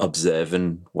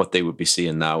observing, what they would be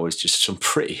seeing now is just some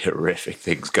pretty horrific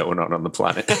things going on the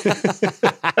planet.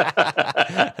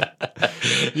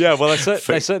 Yeah, well,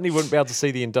 they certainly wouldn't be able to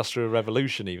see the Industrial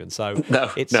Revolution even. So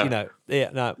it's you know,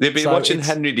 they've been watching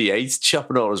Henry VIII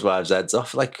chopping all his wives' heads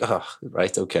off. Like, oh,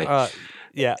 right, okay.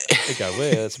 Yeah, there you go.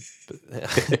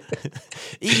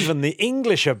 Even the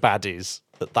English are baddies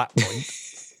at that point.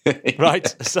 Right.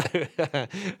 So,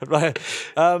 right.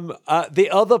 The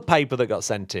other paper that got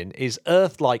sent in is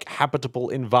Earth-like habitable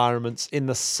environments in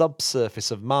the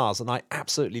subsurface of Mars, and I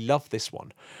absolutely love this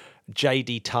one.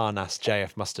 J.D. Tarnas,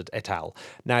 J.F. Mustard et al.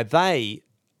 Now,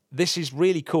 this is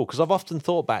really cool because I've often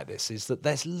thought about this, is that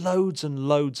there's loads and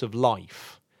loads of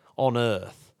life on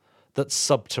Earth that's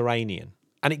subterranean,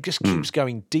 and it just keeps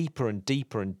going deeper and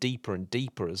deeper and deeper and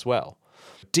deeper as well.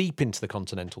 Deep into the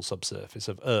continental subsurface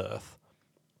of Earth,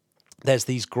 there's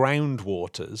these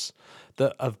groundwaters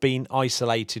that have been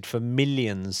isolated for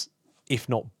millions, if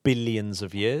not billions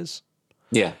of years.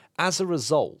 Yeah. As a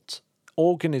result,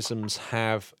 organisms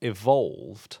have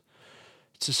evolved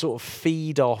to sort of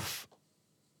feed off,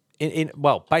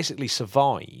 basically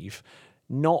survive,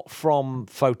 not from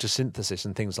photosynthesis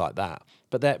and things like that,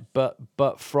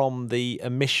 but from the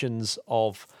emissions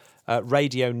of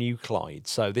radionuclides.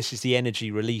 So this is the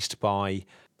energy released by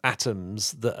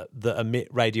atoms that emit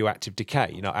radioactive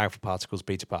decay, you know, alpha particles,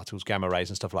 beta particles, gamma rays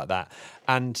and stuff like that.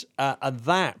 And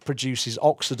that produces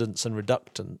oxidants and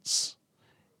reductants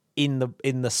in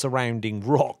the surrounding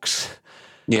rocks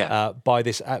by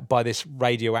this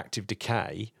radioactive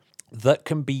decay that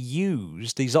can be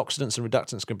used, these oxidants and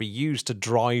reductants can be used to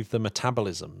drive the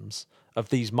metabolisms of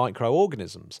these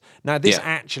microorganisms. Now, this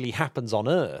actually happens on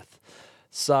Earth.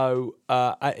 So,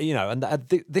 you know, and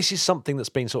this is something that's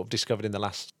been sort of discovered in the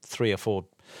last 3 or 4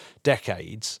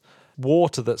 decades.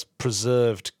 Water that's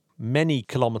preserved many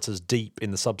kilometres deep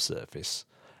in the subsurface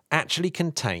actually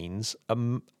contains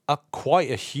quite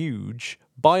a huge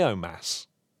biomass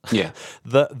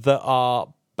that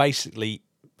are basically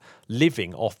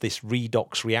living off this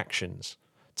redox reactions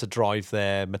to drive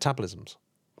their metabolisms.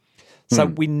 So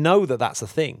we know that that's a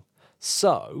thing.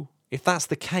 So if that's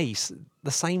the case,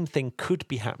 the same thing could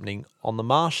be happening on the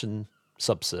Martian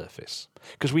subsurface,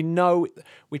 because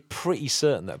we're pretty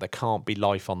certain that there can't be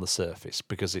life on the surface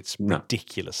because it's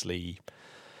ridiculously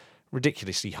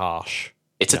harsh.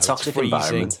 It's a toxic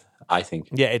environment, I think.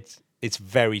 Yeah, it's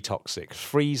very toxic.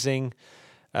 Freezing,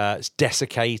 it's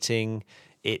desiccating.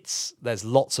 There's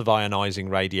lots of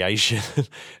ionizing radiation,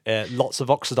 lots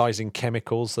of oxidizing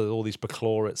chemicals, so all these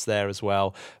perchlorates there as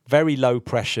well. Very low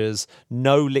pressures,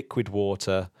 no liquid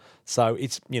water. So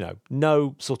it's, you know,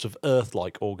 no sort of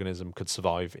Earth-like organism could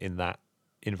survive in that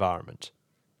environment.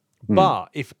 But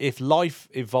if life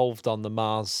evolved on the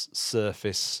Mars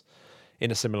surface in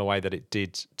a similar way that it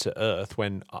did to Earth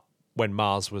when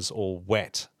Mars was all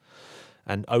wet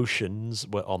and oceans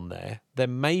were on there,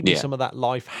 then maybe some of that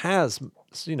life has,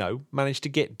 you know, managed to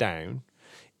get down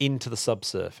into the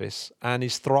subsurface and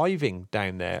is thriving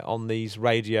down there on these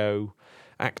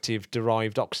radioactive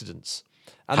derived oxidants.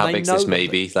 And how big this may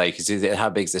be? Like, how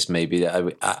big is this may be?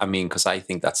 I mean, because I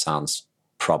think that sounds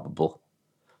probable.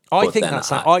 I think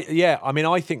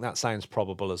that sounds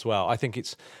probable as well. I think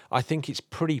it's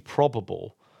pretty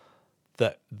probable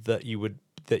that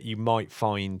you might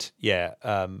find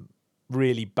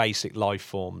really basic life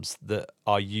forms that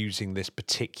are using this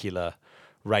particular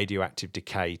radioactive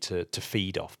decay to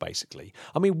feed off, basically.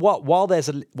 I mean, while there's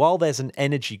an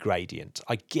energy gradient,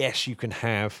 I guess you can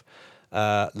have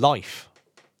life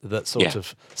that sort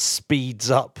of speeds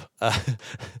up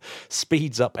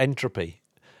entropy.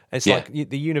 It's like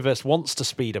the universe wants to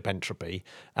speed up entropy,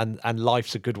 and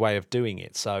life's a good way of doing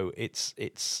it. So it's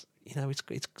you know,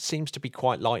 it seems to be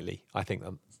quite likely, I think,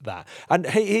 that. And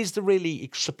here's the really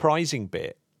surprising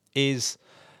bit, is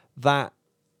that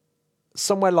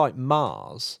somewhere like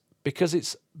Mars, because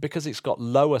it's got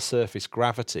lower surface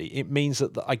gravity, it means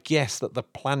that I guess that the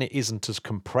planet isn't as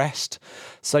compressed,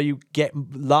 so you get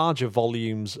larger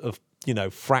volumes of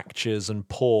fractures and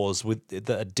pores that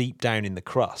are deep down in the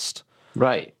crust.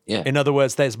 Right. Yeah. In other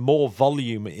words, there's more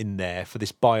volume in there for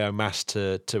this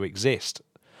biomass to exist.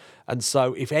 And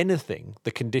so, if anything,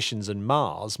 the conditions on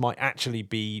Mars might actually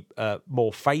be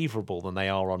more favourable than they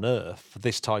are on Earth for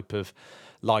this type of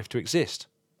life to exist.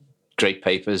 Great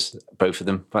papers, both of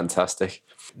them, fantastic.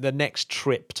 The next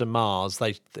trip to Mars,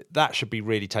 that should be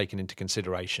really taken into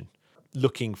consideration,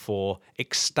 looking for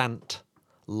extant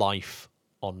life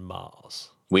on Mars.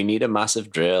 We need a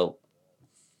massive drill.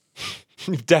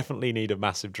 You definitely need a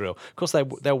massive drill. Of course,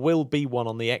 there will be one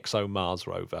on the ExoMars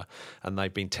rover, and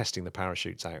they've been testing the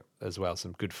parachutes out as well.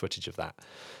 Some good footage of that.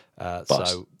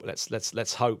 So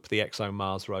let's hope the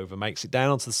ExoMars rover makes it down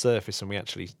onto the surface, and we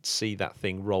actually see that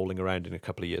thing rolling around in a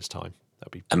couple of years' time.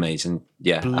 That'd be amazing.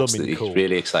 Yeah, absolutely cool.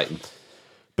 Really exciting.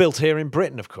 Built here in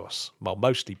Britain, of course. Well,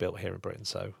 mostly built here in Britain.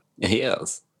 So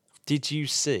yes. Did you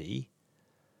see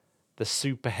the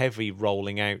Super Heavy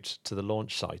rolling out to the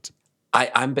launch site?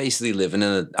 I'm basically living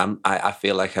I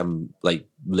feel like I'm like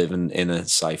living in a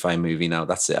sci-fi movie now.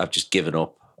 That's it. I've just given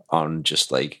up on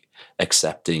just like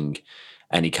accepting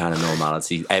any kind of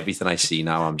normality. Everything I see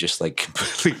now, I'm just like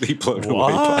completely blown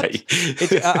away by.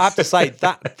 I have to say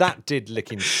that did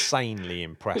look insanely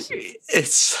impressive.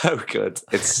 It's so good.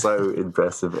 It's so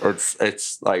impressive.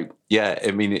 It's like, yeah,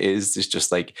 I mean, it is. It's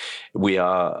just like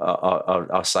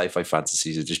our sci-fi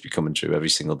fantasies are just becoming true every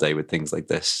single day with things like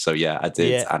this. So yeah, I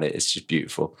did, and it's just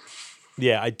beautiful.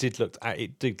 Yeah, it did look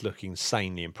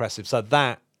insanely impressive. So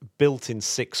that built in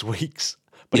 6 weeks.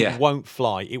 But it won't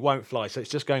fly. It won't fly. So it's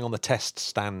just going on the test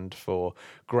stand for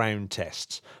ground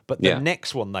tests. But the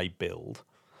next one they build,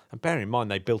 and bear in mind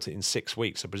they built it in 6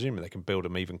 weeks, so presumably they can build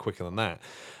them even quicker than that.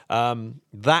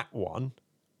 That one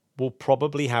will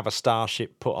probably have a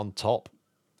Starship put on top.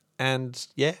 And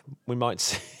we might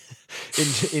see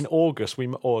in August.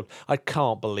 Or I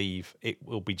can't believe it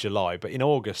will be July, but in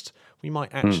August we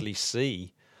might actually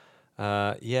see,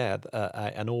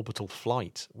 an orbital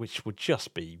flight, which would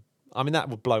just be. I mean, that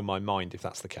would blow my mind if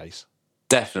that's the case.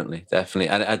 Definitely.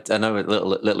 And I know a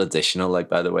little additional. Like,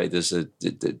 by the way, there's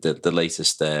the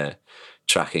latest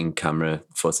tracking camera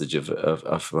footage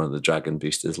of one of the Dragon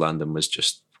boosters landing was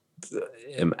just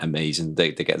amazing.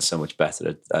 They're getting so much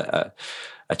better at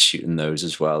shooting those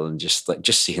as well, and just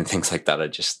seeing things like that are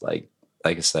just like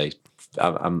I say,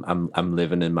 I'm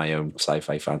living in my own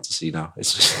sci-fi fantasy now.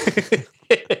 It's just.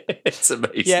 It's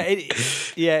amazing.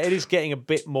 It is getting a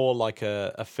bit more like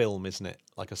a film, isn't it?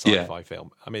 Like a sci-fi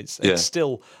film. I mean, it's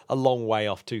still a long way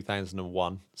off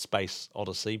 2001: Space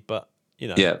Odyssey, but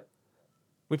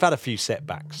we've had a few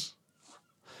setbacks.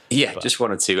 Yeah, just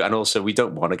 1 or 2, and also we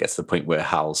don't want to get to the point where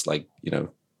Hal's like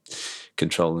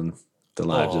controlling the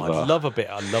lives of our. I love a bit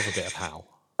of Hal.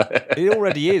 It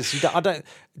already is.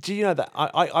 Do you know that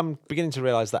I'm beginning to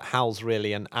realise that Hal's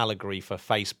really an allegory for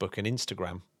Facebook and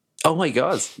Instagram. Oh my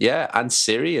God! Yeah, and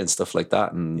Siri and stuff like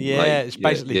that, and it's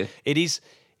basically it is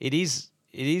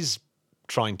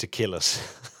trying to kill us.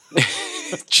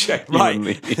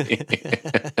 Genuinely.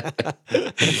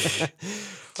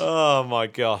 Oh my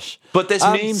gosh! But there's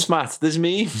memes, Matt. There's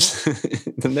memes,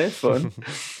 and they're fun.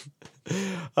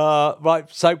 Right.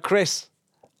 So, Chris,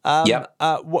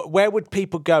 where would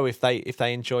people go if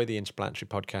they enjoy the Interplanetary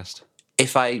podcast?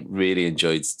 If I really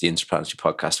enjoyed the Interplanetary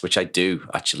podcast, which I do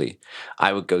actually,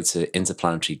 I would go to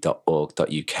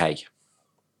interplanetary.org.uk.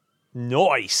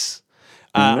 Nice.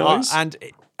 Nice. And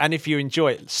if you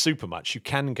enjoy it super much, you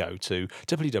can go to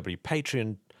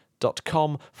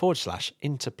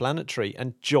www.patreon.com/interplanetary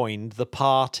and join the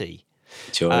party.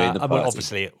 Join the party. Well,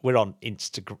 obviously, we're on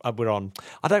Instagram.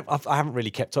 I haven't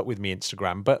really kept up with me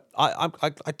Instagram, but I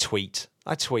tweet.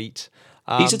 He's a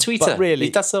tweeter. But really,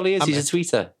 that's all he is. He's a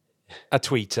tweeter. A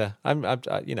tweeter. I'm a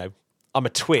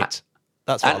twit.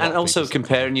 That's what and also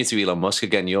comparing you to Elon Musk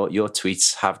again. Your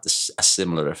tweets have a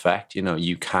similar effect.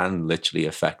 You can literally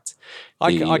affect.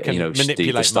 I can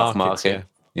manipulate the stock market.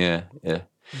 Yeah.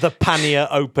 The Pannier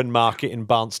open market in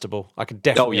Barnstable. I can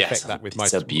definitely affect that with my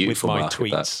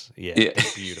tweets. That. Yeah,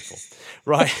 it's beautiful.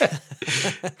 Right.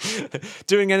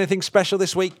 Doing anything special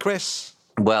this week, Chris?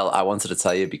 Well, I wanted to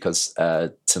tell you because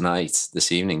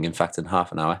this evening, in fact, in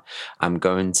half an hour, I'm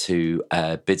going to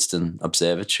Bidston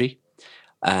Observatory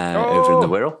over in the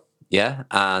Wirral. Yeah,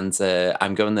 and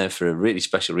I'm going there for a really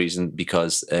special reason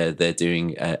because they're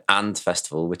doing AND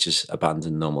Festival, which is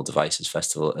Abandoned Normal Devices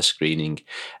Festival, a screening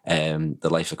The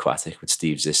Life Aquatic with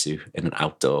Steve Zissou in an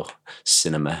outdoor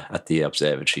cinema at the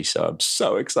observatory. So I'm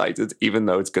so excited, even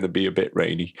though it's going to be a bit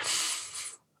rainy.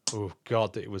 Oh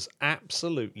God, it was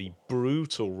absolutely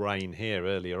brutal rain here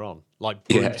earlier on. Like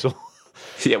brutal.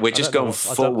 Yeah, we're just going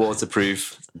full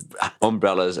waterproof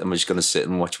umbrellas, and we're just going to sit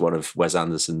and watch one of Wes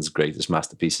Anderson's greatest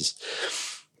masterpieces.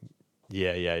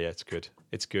 Yeah. It's good.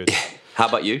 It's good. How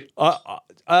about you?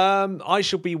 I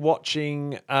shall be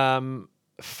watching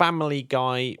Family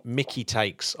Guy Mickey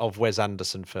takes of Wes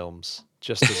Anderson films,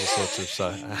 just as a sort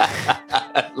of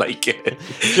I like it.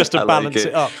 Just to balance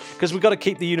it up, because we've got to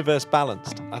keep the universe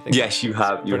balanced. I think. Yes, you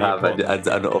have,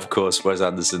 and of course, Wes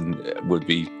Anderson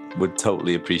would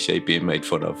totally appreciate being made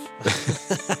fun of.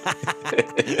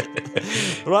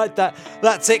 Right,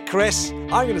 that's it, Chris.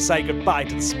 I'm going to say goodbye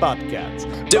to the Spudcats.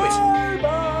 Do it.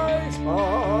 Bye,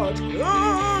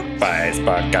 Spudcats. Bye,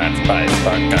 Spudcats. Bye,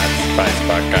 Spudcats. Bye,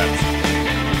 Spudcats.